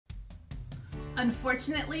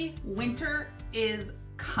Unfortunately, winter is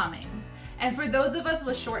coming. And for those of us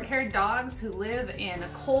with short-haired dogs who live in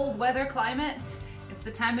cold weather climates, it's the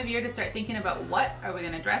time of year to start thinking about what are we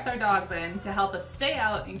going to dress our dogs in to help us stay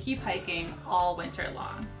out and keep hiking all winter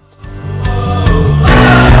long.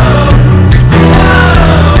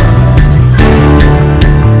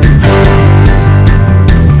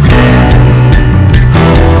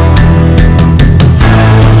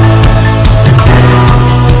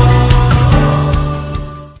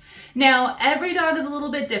 Now, every dog is a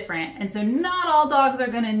little bit different, and so not all dogs are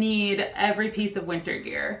going to need every piece of winter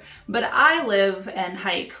gear. But I live and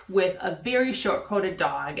hike with a very short-coated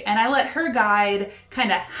dog, and I let her guide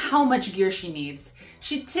kind of how much gear she needs.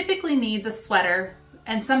 She typically needs a sweater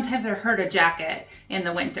and sometimes a herder jacket in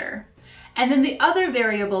the winter. And then the other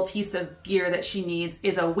variable piece of gear that she needs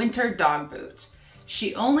is a winter dog boot.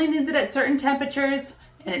 She only needs it at certain temperatures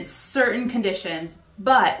and in certain conditions.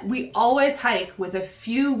 But we always hike with a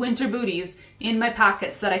few winter booties in my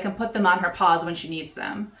pocket so that I can put them on her paws when she needs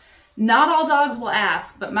them. Not all dogs will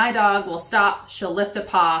ask, but my dog will stop, she'll lift a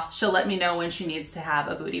paw, she'll let me know when she needs to have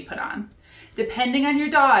a bootie put on. Depending on your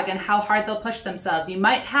dog and how hard they'll push themselves, you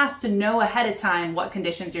might have to know ahead of time what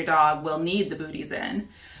conditions your dog will need the booties in.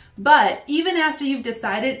 But even after you've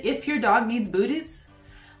decided if your dog needs booties,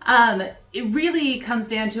 it really comes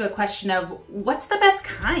down to a question of what's the best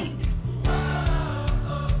kind?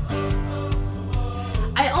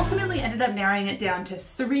 I ultimately ended up narrowing it down to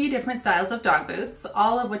 3 different styles of dog boots,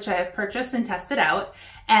 all of which I have purchased and tested out.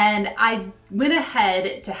 And I went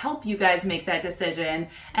ahead to help you guys make that decision,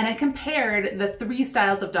 and I compared the 3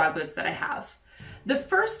 styles of dog boots that I have. The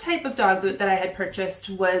first type of dog boot that I had purchased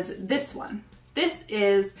was this one. This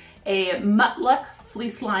is a Muttluks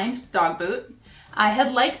Fleece-lined dog boot. I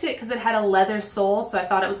had liked it because it had a leather sole, so I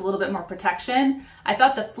thought it was a little bit more protection. I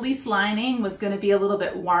thought the fleece lining was going to be a little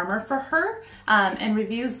bit warmer for her, and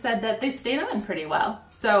reviews said that they stayed on pretty well.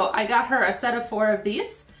 So I got her a set of 4 of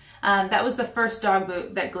these. That was the first dog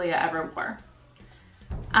boot that Glia ever wore.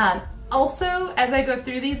 Also, as I go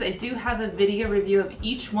through these, I do have a video review of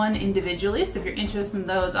each one individually, so if you're interested in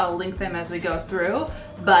those, I'll link them as we go through.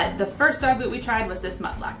 But the first dog boot we tried was this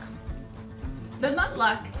Muttluck. The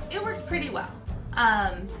Muttluck, it worked pretty well.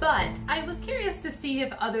 But I was curious to see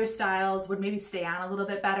if other styles would maybe stay on a little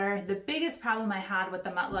bit better. The biggest problem I had with the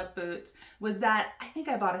Muttluck boot was that I think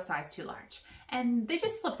I bought a size too large and they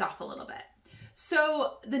just slipped off a little bit.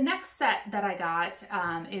 So the next set that I got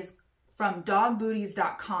is from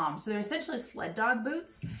dogbooties.com. So they're essentially sled dog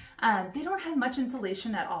boots. They don't have much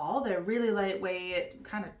insulation at all. They're really lightweight,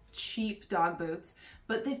 kind of cheap dog boots,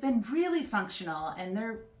 but they've been really functional and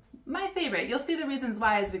they're my favorite. You'll see the reasons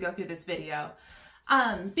why as we go through this video.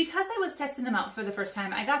 Because I was testing them out for the first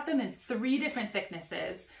time, I got them in 3 different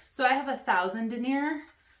thicknesses. So I have a 1000 denier,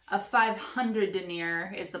 a 500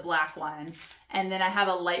 denier is the black one, and then I have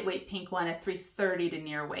a lightweight pink one, a 330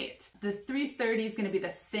 denier weight. The 330 is going to be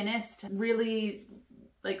the thinnest, really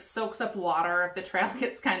like soaks up water if the trail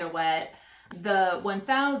gets kind of wet. The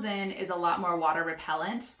 1000 is a lot more water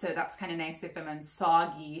repellent, so that's kind of nice if I'm in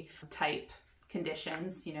soggy type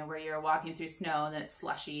conditions, you know, where you're walking through snow and then it's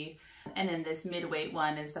slushy. And then this mid-weight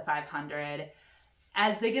one is the 500.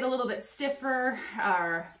 As they get a little bit stiffer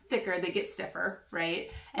or thicker, they get stiffer, right?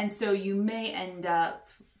 And so you may end up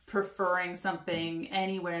preferring something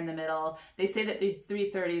anywhere in the middle. They say that these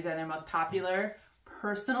 330s are their most popular.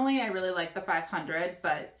 Personally, I really like the 500,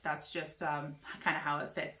 but that's just kind of how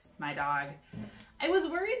it fits my dog. I was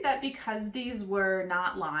worried that because these were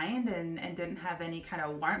not lined and didn't have any kind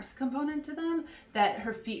of warmth component to them, that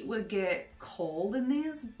her feet would get cold in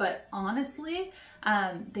these, but honestly,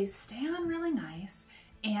 they stay on really nice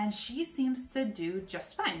and she seems to do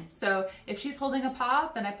just fine. So if she's holding a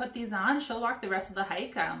paw and I put these on, she'll walk the rest of the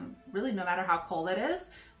hike, really no matter how cold it is,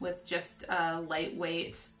 with just a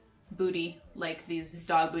lightweight booty like these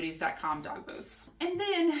dogbooties.com dog boots. And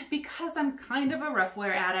then because I'm kind of a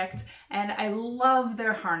Ruffwear addict and I love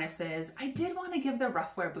their harnesses, I did want to give the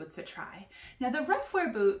Ruffwear boots a try. Now the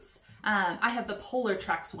Ruffwear boots, I have the Polar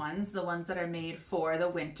Trex ones, the ones that are made for the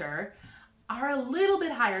winter, are a little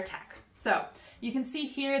bit higher tech. So you can see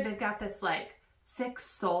here they've got this like thick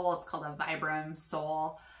sole, it's called a Vibram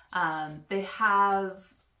sole. They have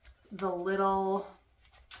the little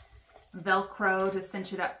Velcro to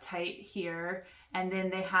cinch it up tight here, and then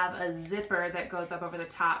they have a zipper that goes up over the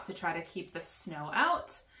top to try to keep the snow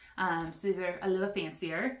out. So these are a little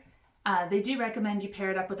fancier. They do recommend you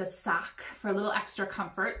pair it up with a sock for a little extra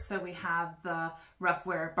comfort. So we have the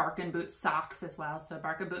Ruffwear Bark & Boots socks as well. So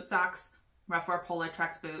Bark & Boot socks, Ruffwear Polar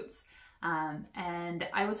Trex Boots. And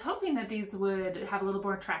I was hoping that these would have a little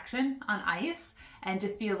more traction on ice, and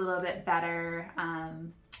just be a little bit better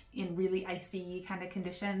in really icy kind of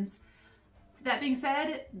conditions. That being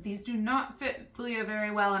said, these do not fit Glia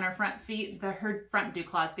very well on her front feet. Her front dew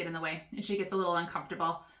claws get in the way and she gets a little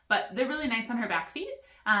uncomfortable, but they're really nice on her back feet.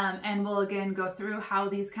 And we'll again go through how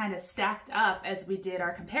these kind of stacked up as we did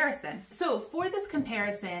our comparison. So for this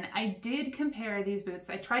comparison, I did compare these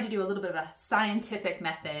boots. I tried to do a little bit of a scientific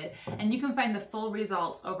method, and you can find the full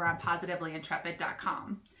results over on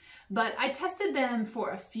positivelyintrepid.com. But I tested them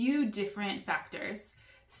for a few different factors.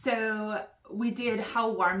 So we did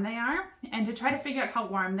how warm they are, and to try to figure out how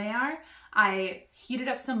warm they are, I heated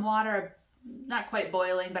up some water, not quite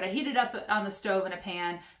boiling, but I heated up on the stove in a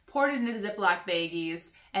pan, poured it into Ziploc baggies,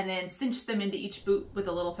 and then cinched them into each boot with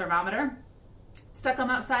a little thermometer, stuck them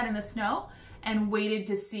outside in the snow, and waited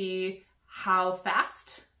to see how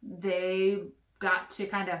fast they got to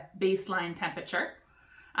kind of baseline temperature.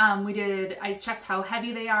 I checked how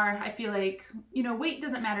heavy they are. I feel like, you know, weight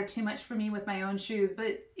doesn't matter too much for me with my own shoes, but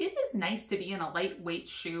it is nice to be in a lightweight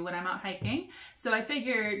shoe when I'm out hiking. So I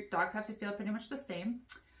figured dogs have to feel pretty much the same.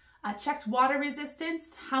 I checked water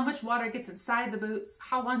resistance, how much water gets inside the boots,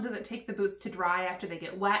 how long does it take the boots to dry after they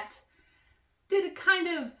get wet. Did a kind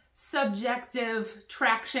of subjective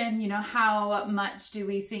traction, you know, how much do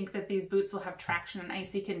we think that these boots will have traction in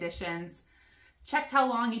icy conditions. Checked how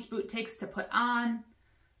long each boot takes to put on.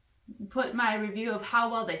 Put my review of how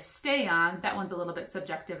well they stay on. That one's a little bit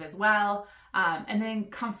subjective as well. And then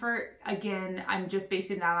comfort, again, I'm just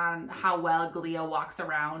basing that on how well Glia walks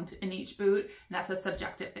around in each boot, and that's a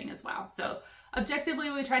subjective thing as well. So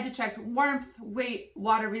objectively, we tried to check warmth, weight,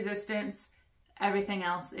 water resistance. Everything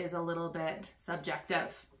else is a little bit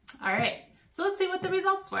subjective. All right, so let's see what the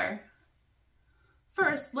results were.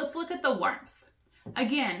 First, let's look at the warmth.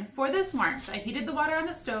 Again, for this warmth, I heated the water on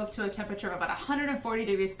the stove to a temperature of about 140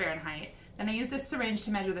 degrees Fahrenheit. Then I used a syringe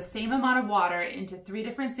to measure the same amount of water into 3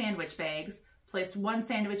 different sandwich bags, placed 1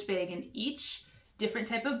 sandwich bag in each different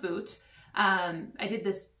type of boot. I did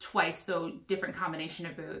this twice, so different combination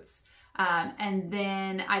of boots. And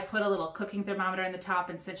then I put a little cooking thermometer in the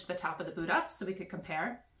top and cinched the top of the boot up so we could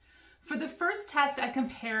compare. For the first test, I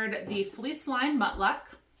compared the fleece-lined Mutluk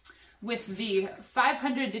with the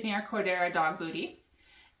 500 denier Cordera dog booty,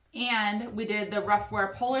 and we did the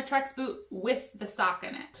Ruffwear Polar Trex boot with the sock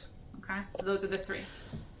in it. Okay, so those are the 3.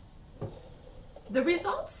 The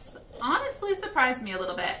results honestly surprised me a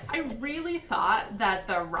little bit. I really thought that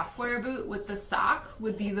the Ruffwear boot with the sock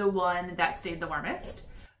would be the one that stayed the warmest,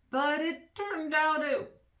 but it turned out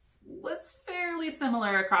it was fairly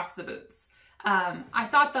similar across the boots. I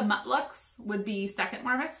thought the Muttluks would be second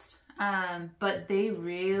warmest, but they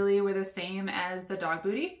really were the same as the dog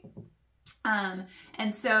booty.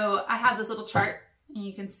 And so I have this little chart, and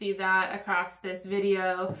you can see that across this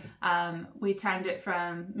video. We timed it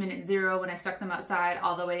from minute 0 when I stuck them outside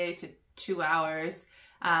all the way to 2 hours.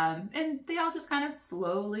 And they all just kind of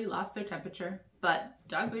slowly lost their temperature, but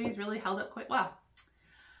dog booties really held up quite well.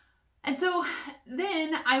 And so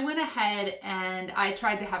then I went ahead and I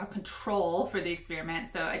tried to have a control for the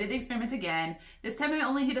experiment. So I did the experiment again. This time I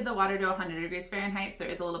only heated the water to 100 degrees Fahrenheit, so there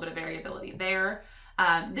is a little bit of variability there.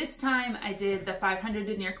 This time I did the 500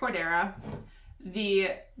 denier Cordera,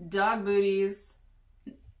 the dog booties,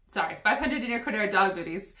 500 denier Cordera dog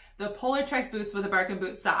booties, the Polar Trex boots with a bark and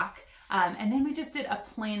boot sock, and then we just did a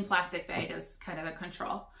plain plastic bag as kind of the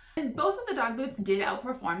control. And both of the dog boots did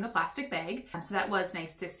outperform the plastic bag, so that was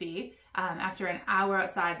nice to see. After an hour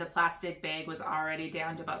outside, the plastic bag was already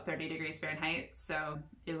down to about 30 degrees Fahrenheit, so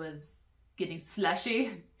it was getting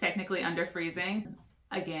slushy, technically under freezing.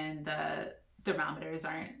 Again, the thermometers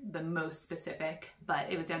aren't the most specific,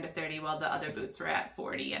 but it was down to 30 while the other boots were at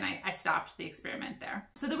 40, and I stopped the experiment there.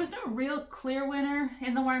 So there was no real clear winner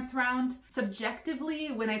in the warmth round.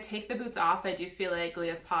 Subjectively, when I take the boots off, I do feel like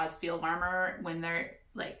Glia's paws feel warmer when they're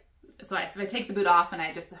if I take the boot off and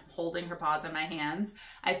I just holding her paws in my hands,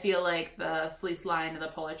 I feel like the fleece line of the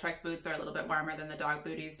Polar Trex boots are a little bit warmer than the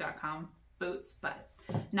dogbooties.com boots, but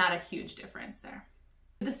not a huge difference there.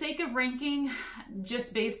 For the sake of ranking,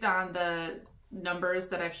 just based on the numbers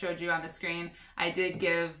that I've showed you on the screen, I did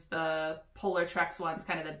give the Polar Trex ones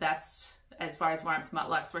kind of the best as far as warmth.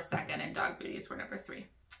 Muttluks were second and dog booties were number 3.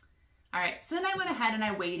 All right, so then I went ahead and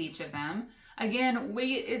I weighed each of them. Again,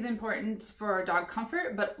 weight is important for dog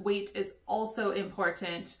comfort, but weight is also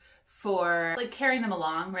important for carrying them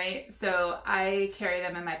along, right? So I carry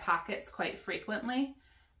them in my pockets quite frequently.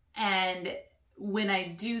 And when I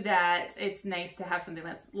do that, it's nice to have something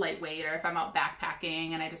that's lightweight, or if I'm out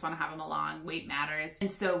backpacking and I just want to have them along, weight matters.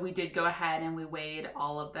 And so we did go ahead and we weighed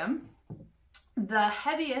all of them. The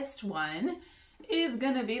heaviest one is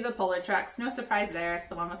gonna be the Polar Trex. No surprise there, it's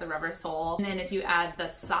the one with the rubber sole. And then if you add the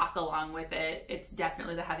sock along with it, it's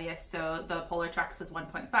definitely the heaviest. So the Polar Trex is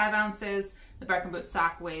 1.5 ounces. The Bark & Boots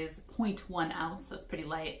sock weighs 0.1 ounce, so it's pretty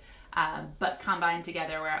light. But combined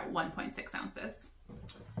together, we're at 1.6 ounces.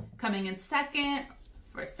 Coming in second,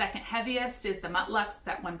 for second heaviest, is the Muttluks. It's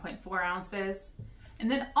at 1.4 ounces. And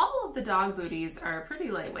then all of the dog booties are pretty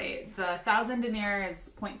lightweight. The 1000 denier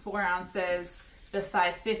is 0.4 ounces. The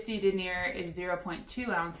 550 denier is 0.2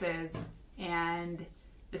 ounces. And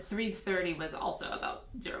the 330 was also about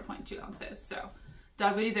 0.2 ounces. So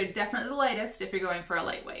dog booties are definitely the lightest if you're going for a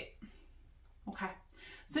lightweight. Okay.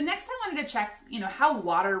 So next I wanted to check, how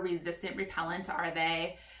water resistant repellent are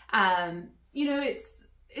they?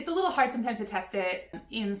 It's a little hard sometimes to test it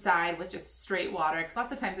inside with just straight water, because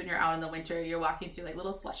lots of times when you're out in the winter, you're walking through like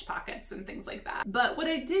little slush pockets and things like that. But what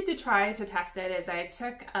I did to try to test it is I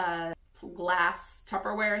took a glass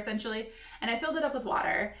Tupperware essentially, and I filled it up with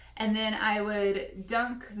water, and then I would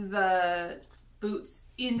dunk the boots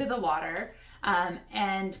into the water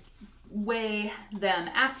and weigh them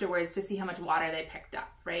afterwards to see how much water they picked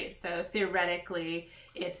up, right? So theoretically,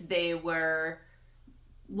 if they were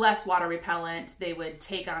less water repellent, they would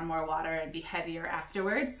take on more water and be heavier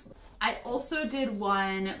afterwards. I also did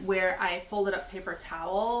one where I folded up paper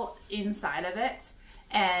towel inside of it,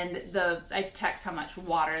 and I checked how much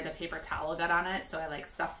water the paper towel got on it. So I like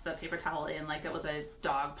stuffed the paper towel in like it was a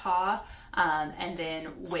dog paw, and then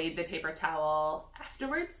weighed the paper towel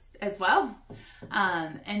afterwards as well.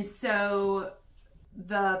 And so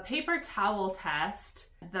the paper towel test,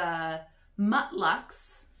 the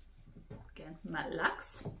Muttluks, again,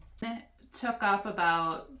 Muttluks, it took up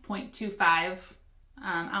about 0.25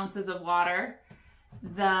 ounces of water.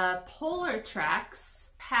 The Polar Trex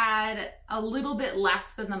had a little bit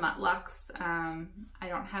less than the Muttluks. I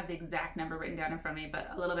don't have the exact number written down in front of me, but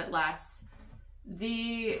a little bit less.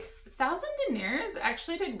 The 1000 deniers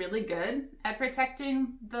actually did really good at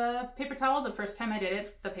protecting the paper towel. The first time I did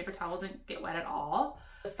it, the paper towel didn't get wet at all.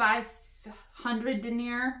 The 500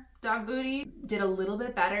 denier dog booty did a little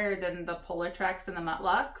bit better than the Polar Trex and the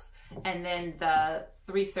Muttluks, and then the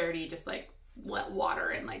 330 just like let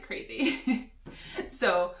water in like crazy.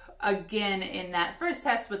 So again, in that first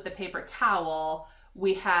test with the paper towel,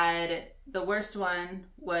 we had the worst one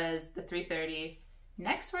was the 330.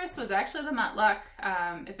 Next worst was actually the Mutluk.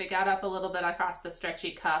 If it got up a little bit across the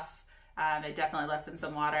stretchy cuff, it definitely lets in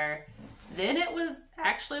some water. Then it was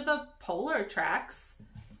actually the Polar Trex.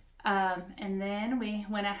 And then we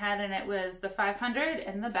went ahead and it was the 500,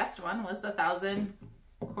 and the best one was the 1000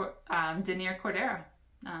 denier Cordero,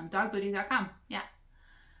 dogbooties.com. Yeah.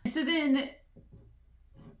 And so then,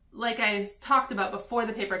 like I talked about before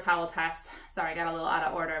the paper towel test, sorry, I got a little out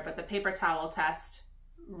of order, but the paper towel test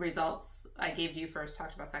results I gave you first,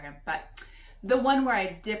 talked about second, but the one where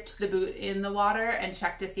I dipped the boot in the water and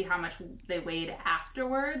checked to see how much they weighed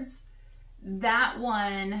afterwards, that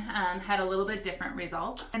one had a little bit different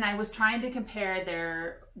results. And I was trying to compare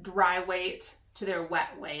their dry weight to their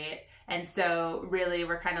wet weight. And so really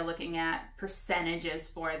we're kind of looking at percentages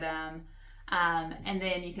for them. And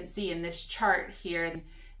then you can see in this chart here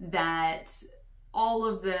that all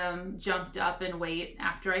of them jumped up in weight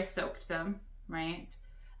after I soaked them, right?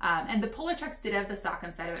 And the Polar Trex did have the sock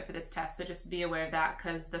inside of it for this test, so just be aware of that,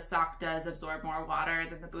 because the sock does absorb more water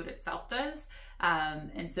than the boot itself does.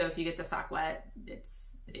 And so if you get the sock wet, it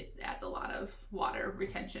adds a lot of water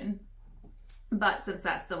retention. But since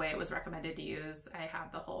that's the way it was recommended to use, I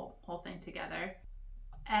have the whole thing together.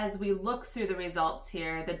 As we look through the results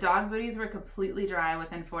here, the dog booties were completely dry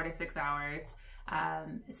within 4 to 6 hours.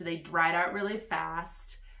 So they dried out really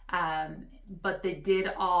fast, but they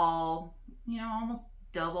did all, almost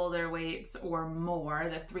double their weights or more.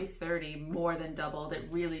 The 330 more than doubled. It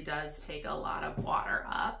really does take a lot of water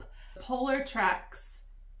up. Polar Trex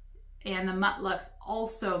and the Muttluks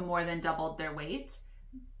also more than doubled their weight,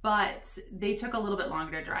 but they took a little bit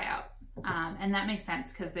longer to dry out. And that makes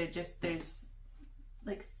sense because there's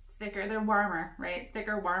like thicker, they're warmer, right?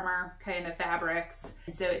 Thicker, warmer kind of fabrics.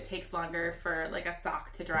 And so it takes longer for like a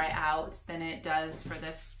sock to dry out than it does for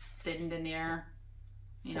this thin denier,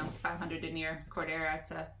 500 denier Cordero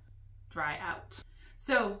to dry out.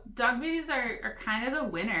 So dog booties are kind of the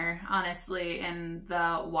winner, honestly, in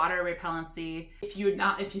the water repellency. If you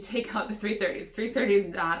take out the 330, the 330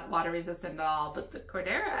 is not water resistant at all, but the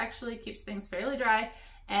Cordero actually keeps things fairly dry,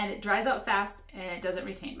 and it dries out fast and it doesn't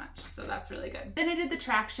retain much. So that's really good. Then I did the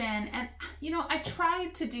traction, and I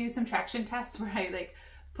tried to do some traction tests where I like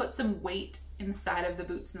put some weight inside of the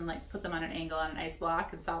boots and like put them on an angle on an ice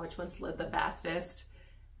block and saw which one slid the fastest.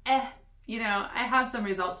 I have some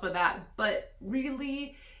results with that, but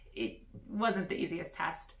really it wasn't the easiest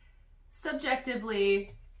test.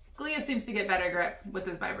 Subjectively, Glia seems to get better grip with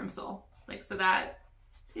this Vibram sole. Like, so that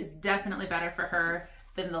is definitely better for her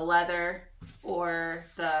than the leather or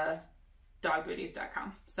the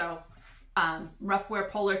dogbooties.com. So Ruffwear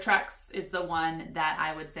Polar Trex is the one that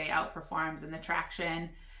I would say outperforms in the traction.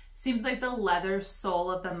 Seems like the leather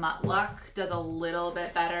sole of the Mutluk does a little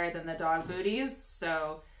bit better than the dog booties.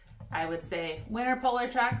 So I would say winner Polar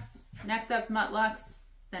Trex, next up's Muttluks,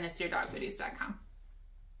 then it's your dogbooties.com.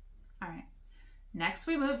 All right, next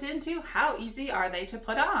we moved into how easy are they to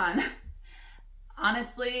put on?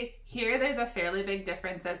 Honestly, here there's a fairly big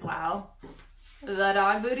difference as well. The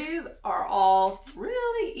dog booties are all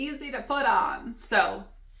really easy to put on. So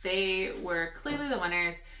they were clearly the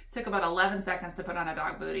winners. Took about 11 seconds to put on a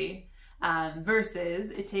dog booty versus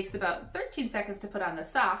it takes about 13 seconds to put on the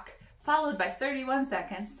sock, followed by 31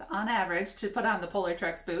 seconds on average to put on the Polar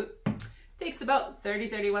Trex boot. Takes about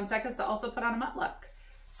 31 seconds to also put on a Mutluk.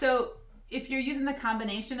 So if you're using the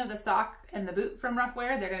combination of the sock and the boot from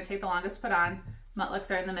Ruffwear, they're going to take the longest to put on.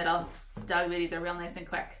 Mutluks are in the middle. Dog booties are real nice and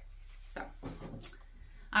quick. So,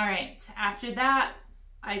 all right, after that,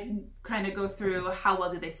 I kind of go through how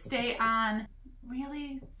well do they stay on.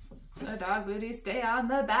 Really, the dog booties stay on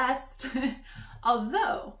the best.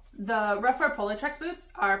 Although the Ruffwear Polar Trex boots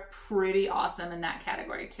are pretty awesome in that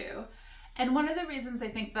category too. And one of the reasons I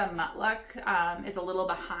think the Mutluk is a little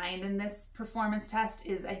behind in this performance test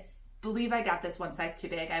is I believe I got this one size too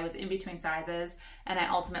big. I was in between sizes and I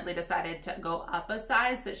ultimately decided to go up a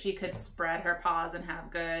size so that she could spread her paws and have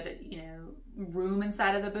good, room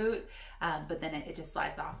inside of the boot. But then it just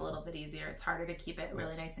slides off a little bit easier. It's harder to keep it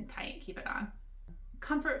really nice and tight, keep it on.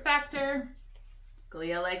 Comfort factor,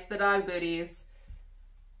 Glia likes the dog booties.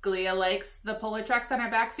 Glia likes the Polar Trex on her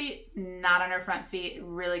back feet, not on her front feet. It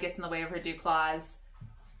really gets in the way of her dew claws.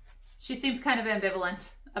 She seems kind of ambivalent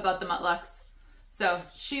about the Mutluks. So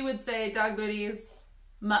she would say dog booties,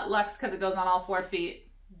 Mutlux because it goes on all 4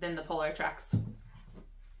 feet, then the Polar Trex.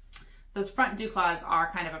 Those front dew claws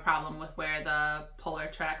are kind of a problem with where the Polar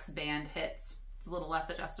Trex band hits. It's a little less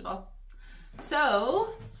adjustable.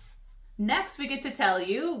 So next we get to tell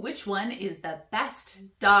you which one is the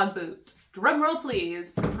best dog boot. Drum roll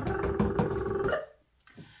please.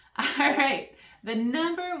 All right. The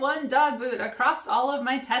 #1 dog boot across all of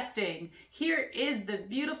my testing. Here is the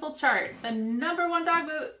beautiful chart. The #1 dog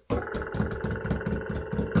boot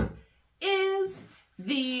is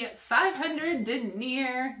the 500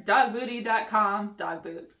 denier dogbooty.com dog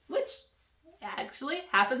boot, which actually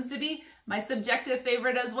happens to be my subjective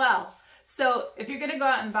favorite as well. So if you're gonna go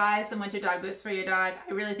out and buy some winter dog boots for your dog,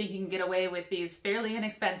 I really think you can get away with these fairly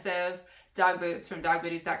inexpensive dog boots from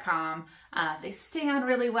dogbooties.com. They stay on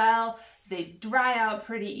really well. They dry out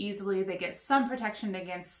pretty easily. They get some protection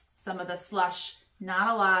against some of the slush, not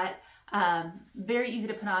a lot. Very easy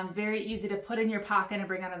to put on, very easy to put in your pocket and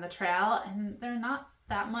bring out on the trail. And they're not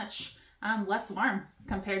that much less warm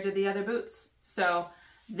compared to the other boots. So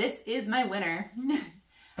this is my winner.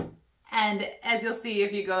 And as you'll see,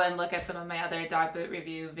 if you go and look at some of my other dog boot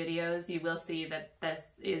review videos, you will see that this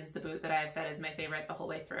is the boot that I've said is my favorite the whole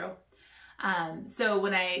way through. So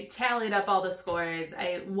when I tallied up all the scores,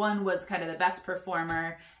 one was kind of the best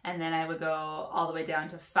performer, and then I would go all the way down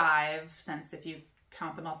to 5, since if you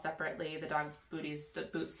count them all separately, the dog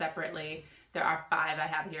boots separately, there are 5 I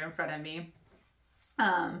have here in front of me.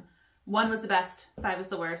 1 was the best, 5 was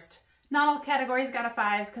the worst. Not all categories got a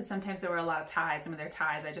 5 because sometimes there were a lot of ties. Some of their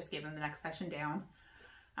ties, I just gave them the next section down.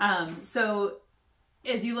 So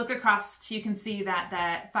as you look across, you can see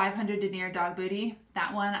that 500 denier dog booty,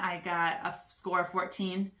 that one I got a score of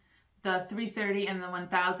 14. The 330 and the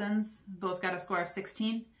 1000s both got a score of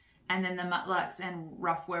 16. And then the Muttluks and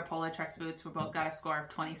Ruffwear Polar Trex boots were both got a score of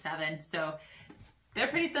 27. So they're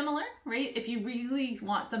pretty similar, right? If you really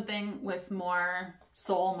want something with more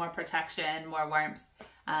sole, more protection, more warmth,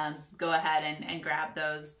 go ahead and grab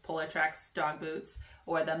those Polar Trex dog boots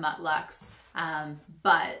or the Muttluks.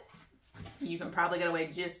 But you can probably get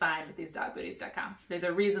away just fine with these dogbooties.com. There's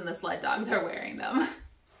a reason the sled dogs are wearing them.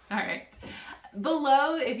 All right.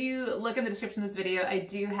 Below, if you look in the description of this video, I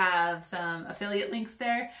do have some affiliate links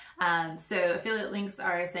there. So affiliate links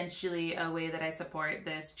are essentially a way that I support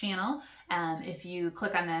this channel. If you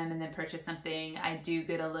click on them and then purchase something, I do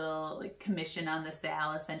get a little commission on the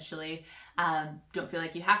sale, essentially. Don't feel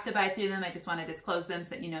like you have to buy through them. I just want to disclose them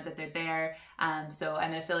so that you know that they're there. So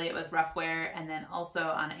I'm an affiliate with Ruffwear and then also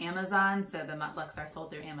on Amazon. So the Muttluks are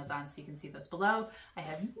sold through Amazon, so you can see those below. I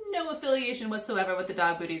have no affiliation whatsoever with the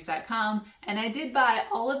dogbooties.com, and I did buy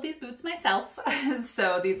all of these boots myself.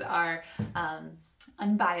 So these are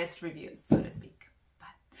unbiased reviews, so to speak.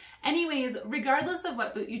 Anyways, regardless of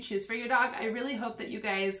what boot you choose for your dog, I really hope that you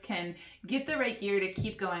guys can get the right gear to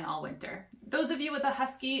keep going all winter. Those of you with a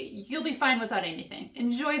husky, you'll be fine without anything.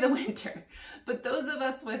 Enjoy the winter. But those of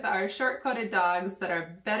us with our short-coated dogs that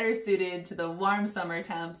are better suited to the warm summer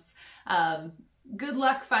temps, good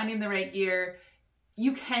luck finding the right gear.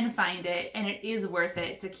 You can find it, and it is worth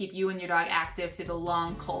it to keep you and your dog active through the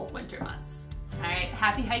long, cold winter months. All right,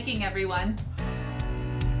 happy hiking, everyone.